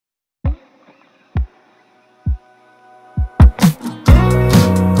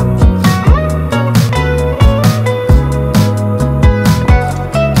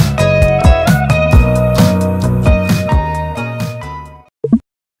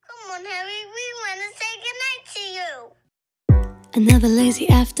Another lazy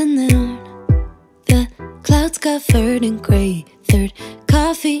afternoon. The clouds covered in gray. Third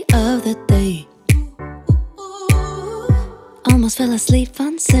coffee of the day. Almost fell asleep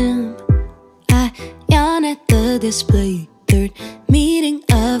on Zoom. I yawn at the display. Third meeting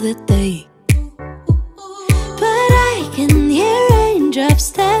of the day. But I can hear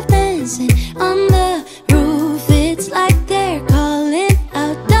raindrops tap dancing on the roof. It's like they're calling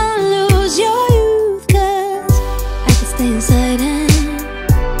out, don't lose your youth. Cause I can stay inside and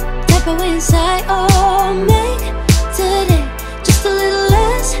type away inside. Oh, make today just a little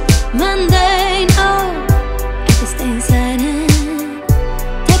less mundane. Oh, I can stay inside and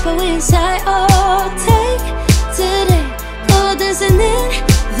type away inside. Oh, take today, go dancing in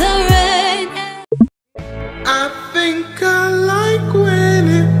the rain. I think I like when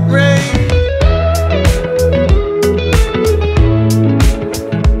it rains.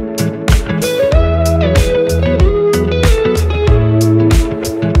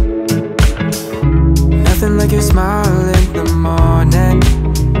 Nothing like your smile in the morning,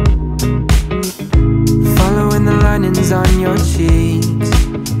 following the linings on your cheeks.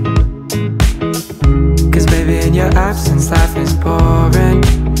 Cause baby, in your absence life is boring,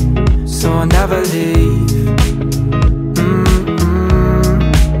 so I'll never leave.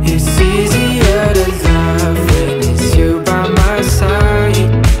 It's easier to love when it's you by my side,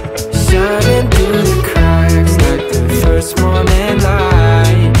 shining through the cracks like the first morning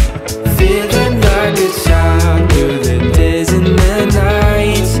light. Feeling like a child through the days and the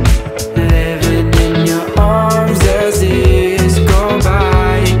nights, living in your arms as years go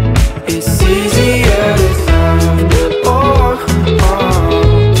by. It's easier to love, oh, oh.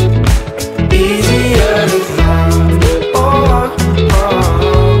 Easier to love, oh, oh.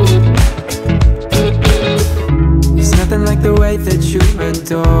 There's nothing like the way that you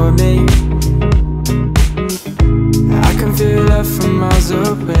adore me. I can feel love from miles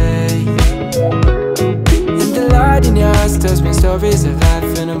away. And the light in your eyes tells me stories of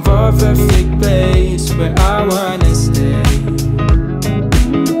life in a more perfect place where I wanna stay.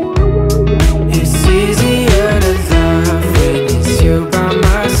 It's easier to love when it's you by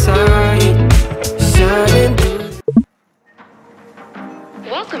my side, shining through.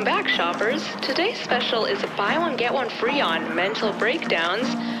 Welcome back, shoppers. Today's special is a buy one get one free on mental breakdowns,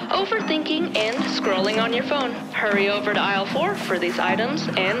 overthinking, and scrolling on your phone. Hurry over to aisle 4 for these items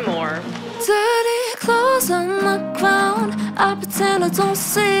and more. Dirty clothes on the ground, I pretend I don't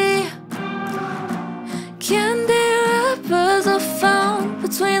see. Candy wrappers are found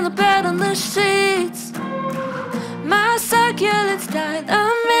between the bed and the sheets. My circulate's died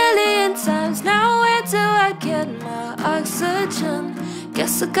a million times. Now where do I get my oxygen?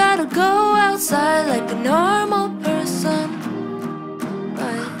 Guess I gotta go outside like a normal person.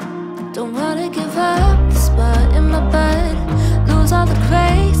 Right, don't wanna give up the spot in my bed, lose all the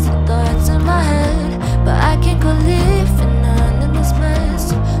crazy thoughts in my head, but I can't go living on in this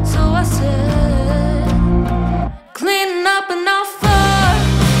mess. So I said, cleaning up an offer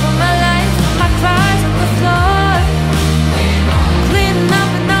for my life, for my cries on the floor. Cleaning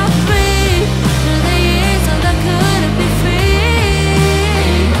up and all free through the years so that couldn't be free.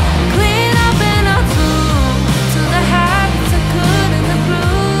 Clean up and all true to the habits I couldn't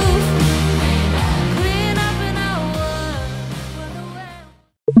improve.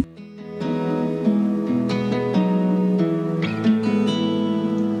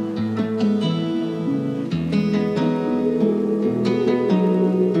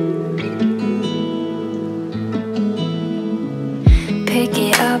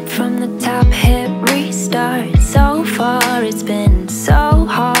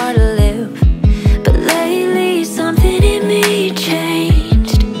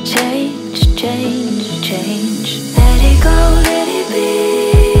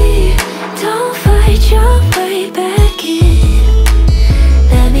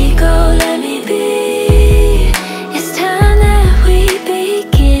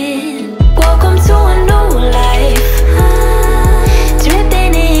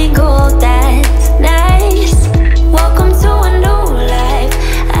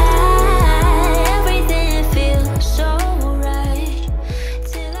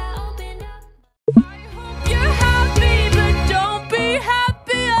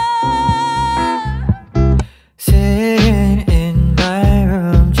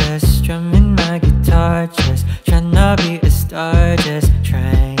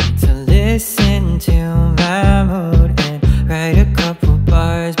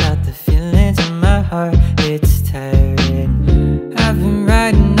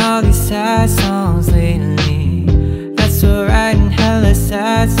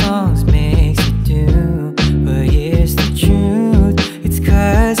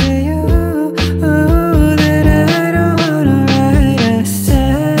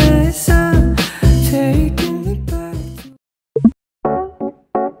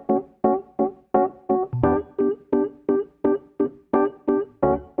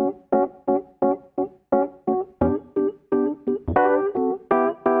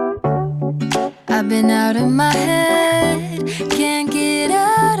 I've been out of my head, can't get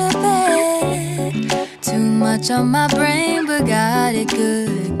out of bed. Too much on my brain, but got it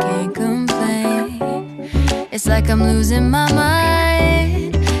good, can't complain. It's like I'm losing my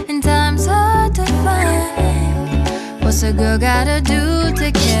mind, and time's hard to find. What's a girl gotta do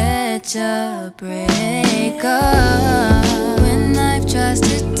to catch a break up?